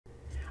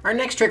Our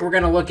next trick we're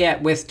going to look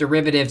at with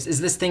derivatives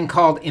is this thing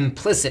called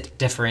implicit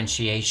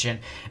differentiation.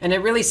 And it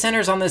really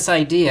centers on this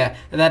idea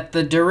that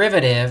the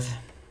derivative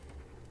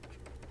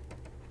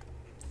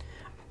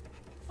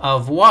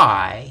of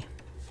y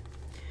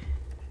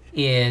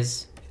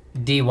is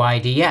dy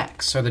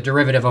dx, or the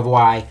derivative of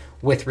y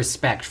with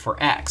respect for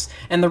x.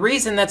 And the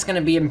reason that's going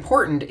to be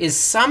important is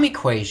some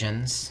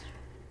equations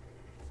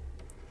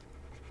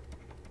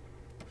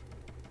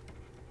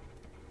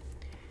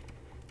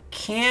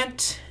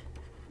can't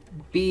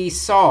be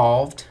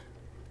solved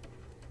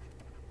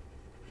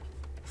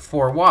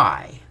for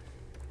y.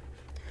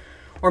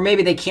 Or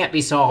maybe they can't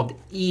be solved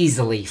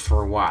easily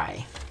for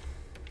y.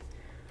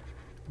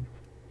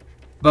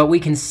 But we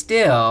can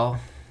still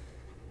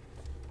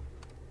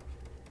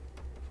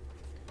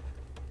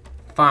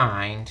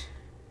find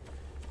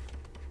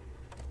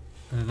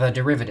the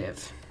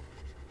derivative,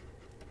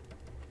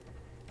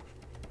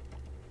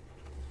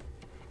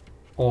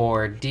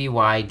 or dy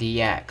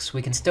dx.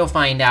 We can still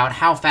find out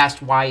how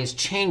fast y is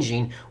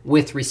changing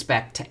with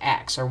respect to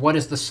x, or what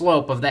is the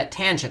slope of that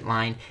tangent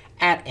line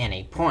at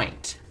any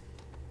point.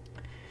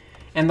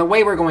 And the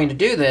way we're going to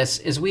do this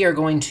is we are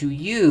going to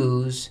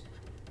use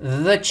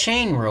the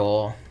chain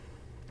rule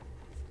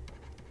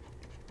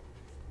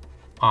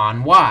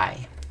on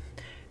y.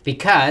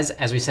 Because,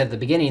 as we said at the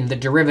beginning, the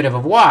derivative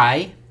of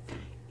y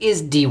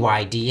is dy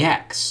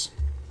dx.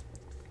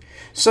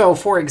 So,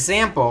 for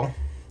example,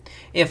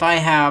 if I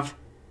have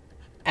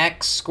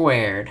x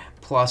squared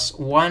plus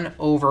 1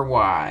 over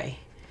y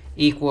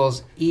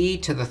equals e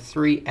to the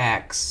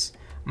 3x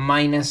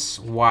minus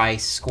y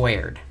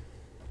squared.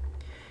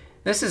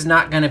 This is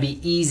not going to be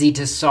easy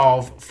to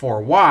solve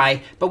for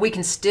y, but we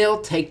can still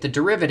take the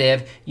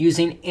derivative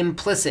using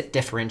implicit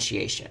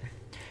differentiation.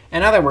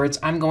 In other words,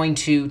 I'm going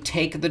to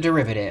take the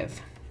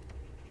derivative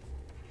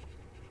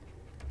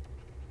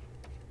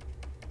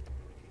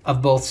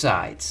of both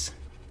sides.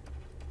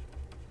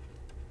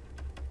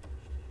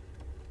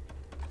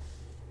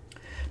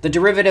 The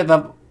derivative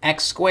of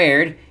x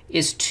squared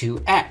is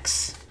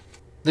 2x.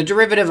 The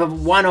derivative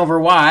of 1 over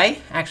y,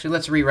 actually,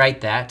 let's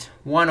rewrite that.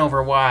 1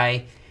 over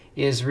y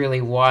is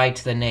really y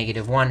to the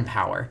negative 1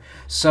 power.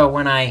 So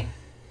when I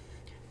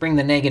bring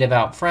the negative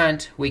out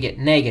front, we get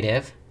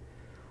negative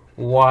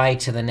y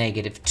to the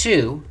negative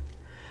 2.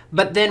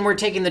 But then we're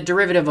taking the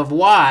derivative of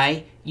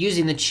y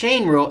using the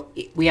chain rule.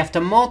 We have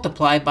to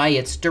multiply by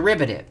its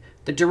derivative.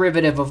 The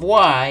derivative of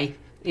y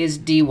is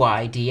dy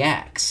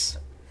dx.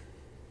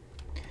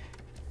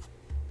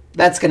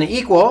 That's going to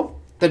equal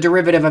the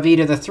derivative of e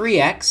to the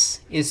 3x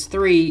is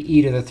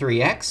 3e to the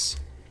 3x,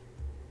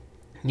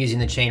 using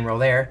the chain rule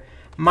there,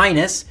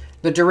 minus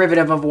the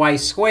derivative of y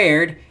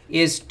squared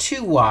is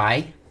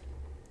 2y.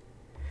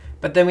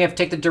 But then we have to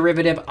take the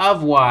derivative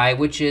of y,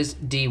 which is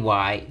dy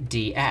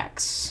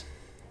dx.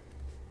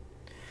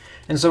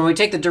 And so when we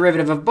take the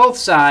derivative of both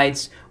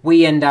sides,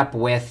 we end up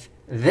with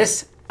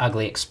this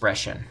ugly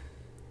expression.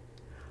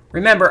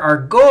 Remember, our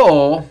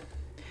goal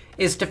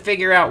is to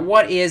figure out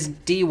what is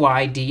dy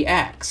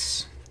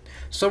dx.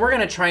 So we're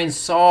going to try and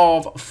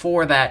solve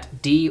for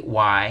that dy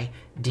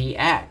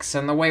dx.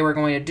 And the way we're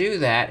going to do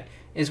that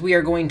is we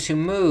are going to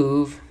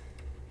move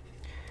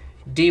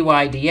dy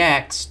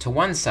dx to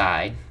one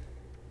side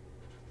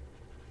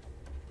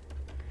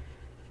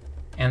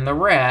and the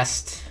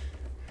rest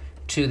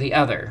to the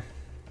other.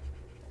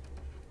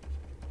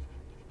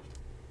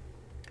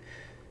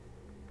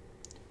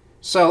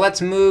 So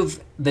let's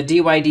move the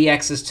dy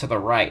dx's to the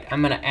right.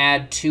 I'm going to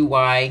add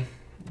 2y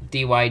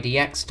dy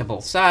dx to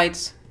both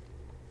sides.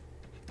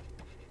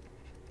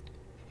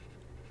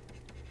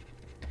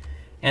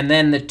 And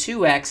then the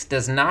 2x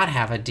does not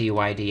have a dy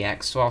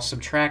dx, so I'll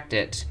subtract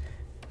it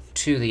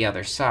to the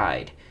other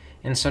side.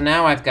 And so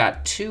now I've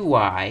got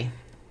 2y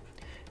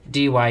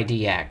dy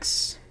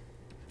dx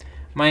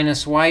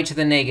minus y to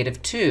the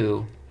negative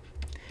 2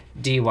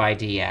 dy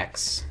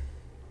dx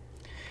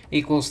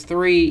equals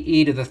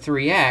 3e to the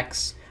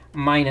 3x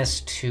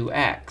minus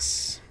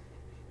 2x.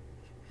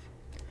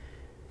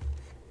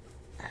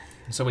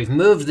 So we've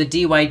moved the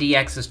dy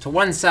dx's to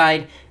one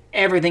side,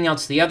 everything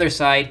else to the other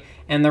side.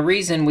 And the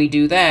reason we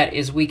do that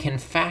is we can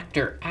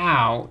factor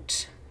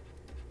out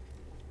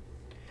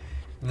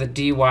the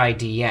dy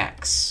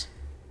dx.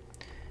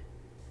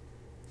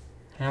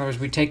 In other words,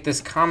 we take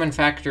this common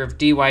factor of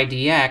dy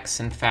dx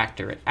and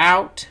factor it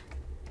out,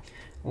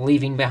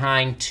 leaving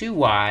behind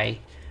 2y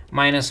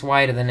minus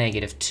y to the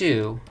negative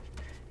 2.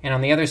 And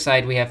on the other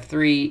side, we have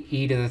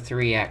 3e to the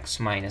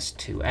 3x minus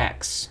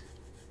 2x.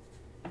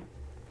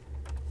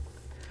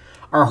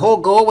 Our whole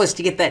goal was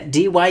to get that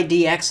dy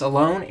dx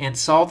alone and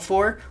solve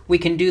for. We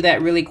can do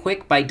that really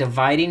quick by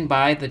dividing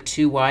by the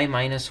 2y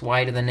minus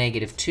y to the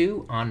negative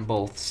 2 on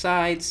both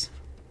sides.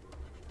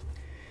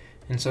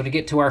 And so to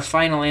get to our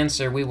final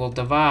answer, we will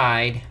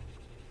divide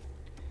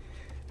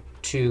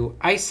to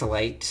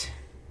isolate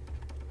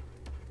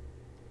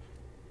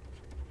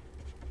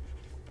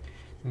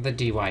the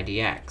dy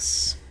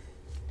dx.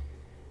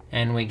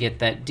 And we get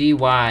that dy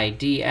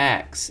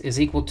dx is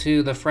equal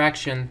to the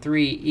fraction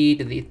 3e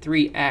to the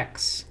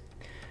 3x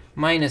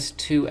minus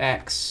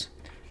 2x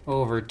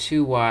over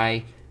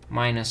 2y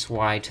minus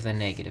y to the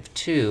negative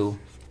 2.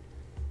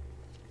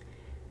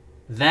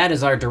 That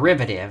is our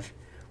derivative,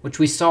 which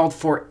we solved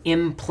for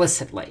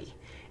implicitly.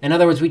 In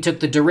other words, we took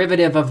the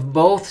derivative of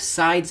both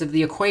sides of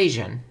the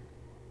equation.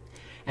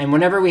 And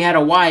whenever we had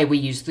a y, we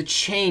used the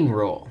chain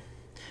rule.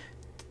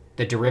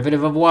 The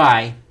derivative of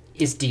y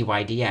is dy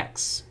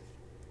dx.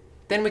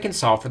 Then we can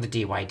solve for the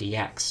dy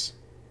dx.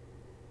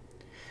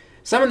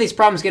 Some of these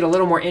problems get a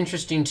little more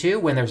interesting, too,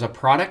 when there's a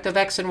product of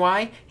x and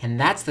y. And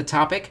that's the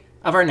topic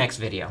of our next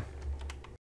video.